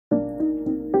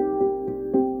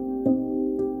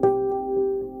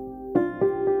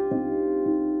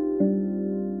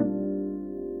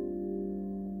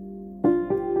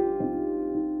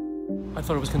I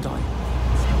thought I was going to die.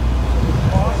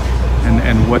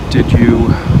 And what did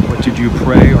you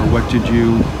pray, or what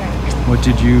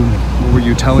were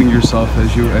you telling yourself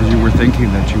as you were thinking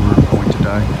that you were going to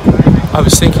die? I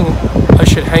was thinking I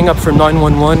should hang up for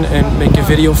 911 and make a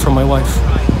video for my wife.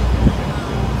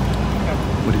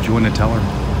 What did you want to tell her?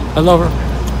 I love her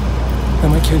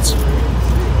and my kids.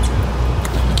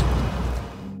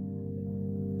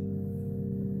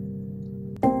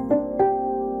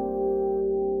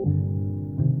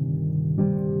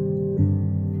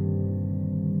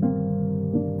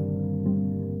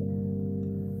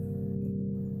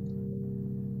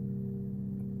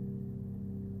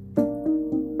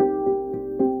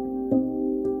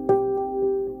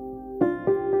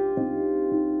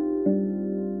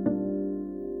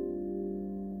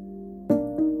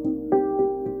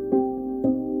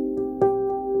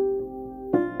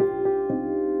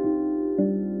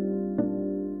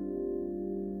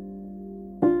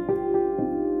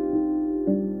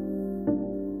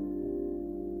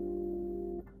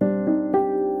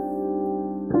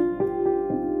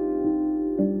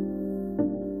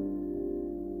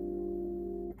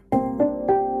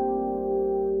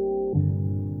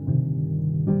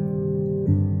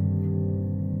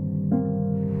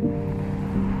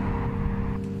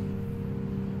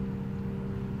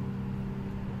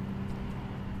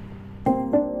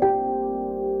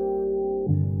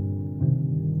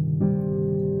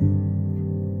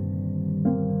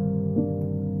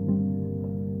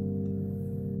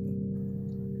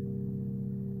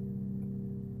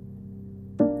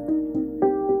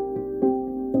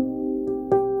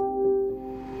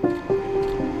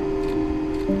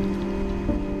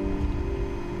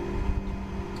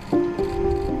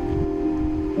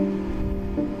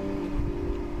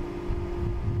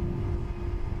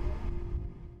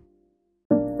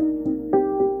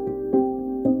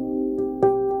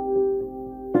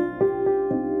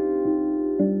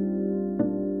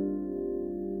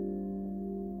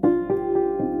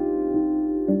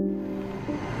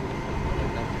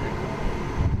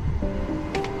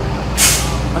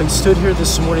 I stood here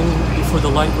this morning before the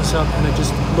light was up, and I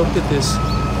just looked at this,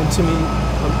 and to me,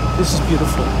 this is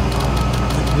beautiful.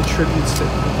 The tributes, the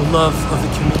love of the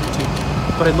community.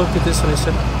 But I looked at this and I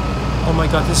said, oh my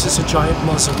God, this is a giant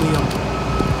mausoleum.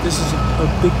 This is a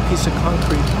big piece of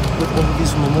concrete with all of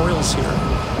these memorials here.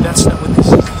 That's not what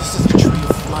this is. This is the Tree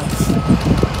of Life.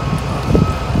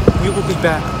 We will be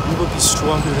back. We will be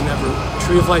stronger than ever.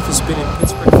 Tree of Life has been in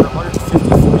Pittsburgh for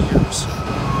 154 years.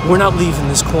 We're not leaving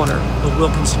this corner of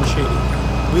Wilkinson Shady.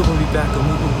 We will be back, and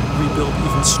we will rebuild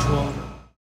even stronger.